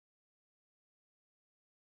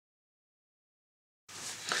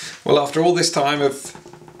Well, after all this time of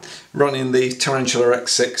running the Tarantula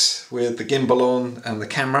X6 with the gimbal on and the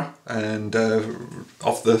camera and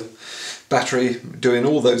off the battery, doing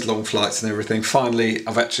all those long flights and everything, finally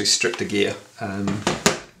I've actually stripped a gear.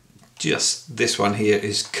 Just this one here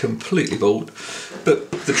is completely bald, but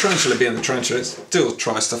the Tarantula being the Tarantula, it still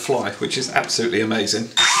tries to fly, which is absolutely amazing.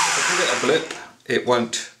 If I give it a blip, it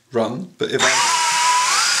won't run, but if I do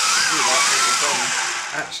that, it will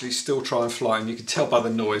actually still try and fly, and you can tell by the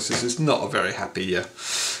noise this is not a very happy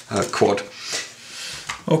quad.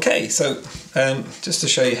 Okay, so just to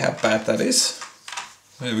show you how bad that is,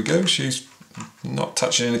 there we go, she's not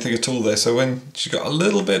touching anything at all there, so when she's got a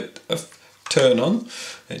little bit of turn on,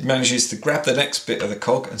 it manages to grab the next bit of the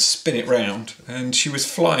cog and spin it round, and she was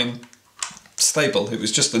flying stable. It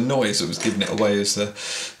was just the noise that was giving it away as the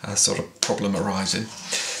sort of problem arising.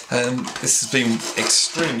 This has been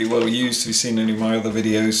extremely well used. If you've seen any of my other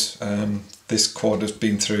videos, this quad has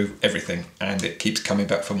been through everything and it keeps coming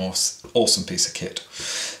back for more awesome piece of kit.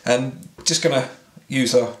 Just going to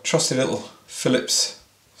use a trusty little Phillips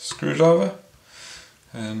screwdriver,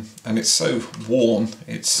 and it's so worn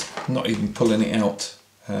it's not even pulling it out.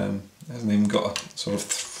 It hasn't even got a sort of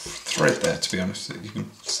thread there, to be honest. You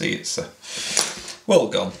can see it's well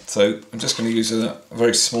gone. So I'm just going to use a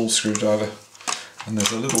very small screwdriver, and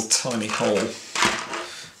there's a little tiny hole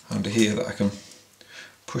under here that I can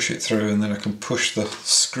push it through, and then I can push the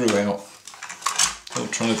screw out. I'm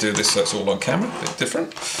trying to do this so it's all on camera, a bit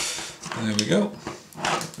different. There we go.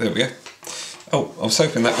 There we go. Oh, I was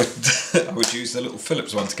hoping that would I would use the little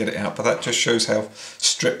Phillips one to get it out, but that just shows how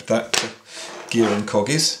stripped that gear and cog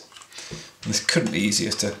is. And this couldn't be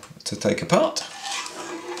easier to take apart.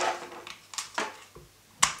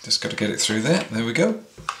 Just got to get it through there. There we go.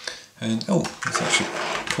 And oh, it's actually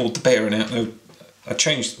pulled the bearing out. No, I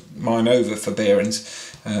changed mine over for bearings.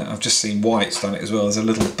 I've just seen why it's done it as well. There's a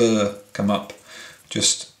little burr come up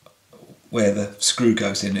just where the screw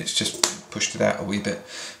goes in. It's just pushed it out a wee bit.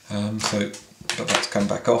 But that's come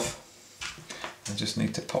back off. I just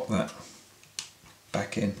need to pop that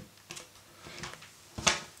back in.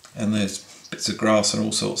 And there's bits of grass and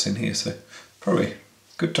all sorts in here, so probably a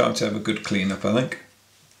good time to have a good clean up, I think.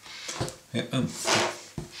 Yep.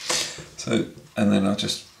 So, and then I'll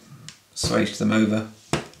just swage them over.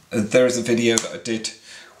 There is a video that I did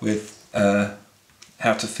with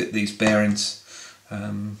how to fit these bearings.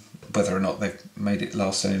 Whether or not they've made it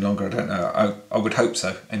last any longer, I don't know. I would hope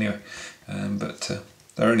so anyway. But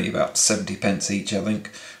they're only about 70 pence each, I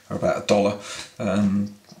think, or about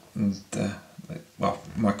 $1. Well,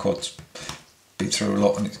 my quad's been through a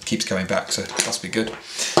lot and it keeps coming back, so it must be good.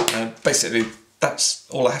 Basically, that's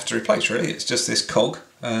all I have to replace, really. It's just this cog.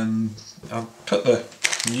 I'll put the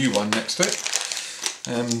new one next to it.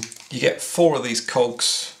 You get 4 of these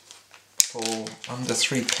cogs for under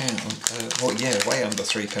 £3. Well, yeah, way under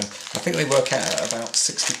 £3. I think they work out at about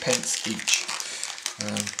 60 pence each,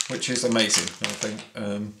 which is amazing, I think.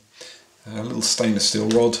 A little stainless steel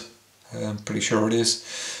rod, I'm pretty sure it is,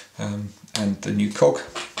 and the new cog.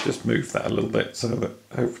 Just move that a little bit so that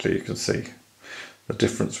hopefully you can see the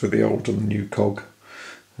difference with the old and the new cog,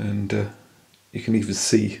 and you can even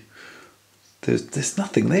see there's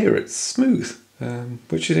nothing there. It's smooth,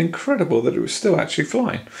 which is incredible that it was still actually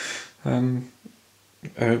flying. Very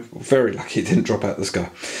lucky it didn't drop out of the sky,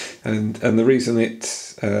 and the reason it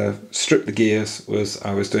stripped the gears was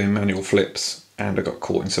I was doing manual flips and I got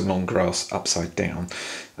caught in some long grass upside down,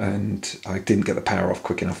 and I didn't get the power off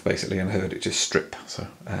quick enough basically, and I heard it just strip. So,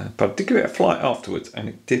 but I did give it a flight afterwards, and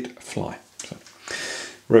it did fly. So,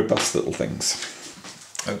 robust little things.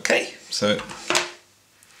 Okay, so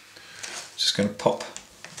just going to pop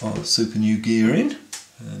our super new gear in,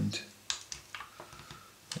 and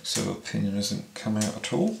so our pinion hasn't come out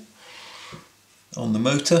at all. On the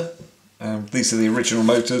motor, these are the original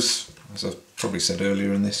motors, as I've probably said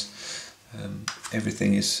earlier in this.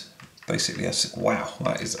 Everything is basically, wow,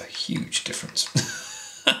 that is a huge difference.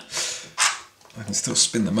 I can still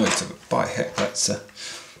spin the motor, but by heck, that's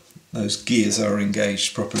those gears are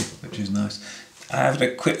engaged properly, which is nice. I had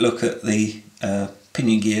a quick look at the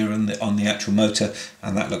pinion gear and on the actual motor,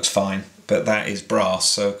 and that looks fine, but that is brass,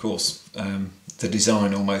 so of course the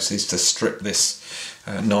design almost is to strip this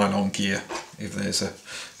nylon gear if there's a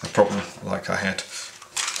problem like I had.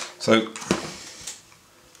 So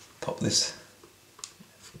pop this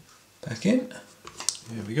back in.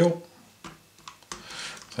 There we go.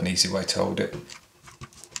 It's an easy way to hold it.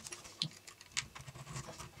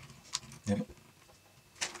 Yep.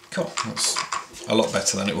 Cool. That's a lot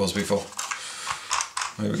better than it was before.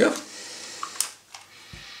 There we go.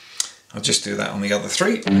 I'll just do that on the other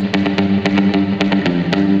 3.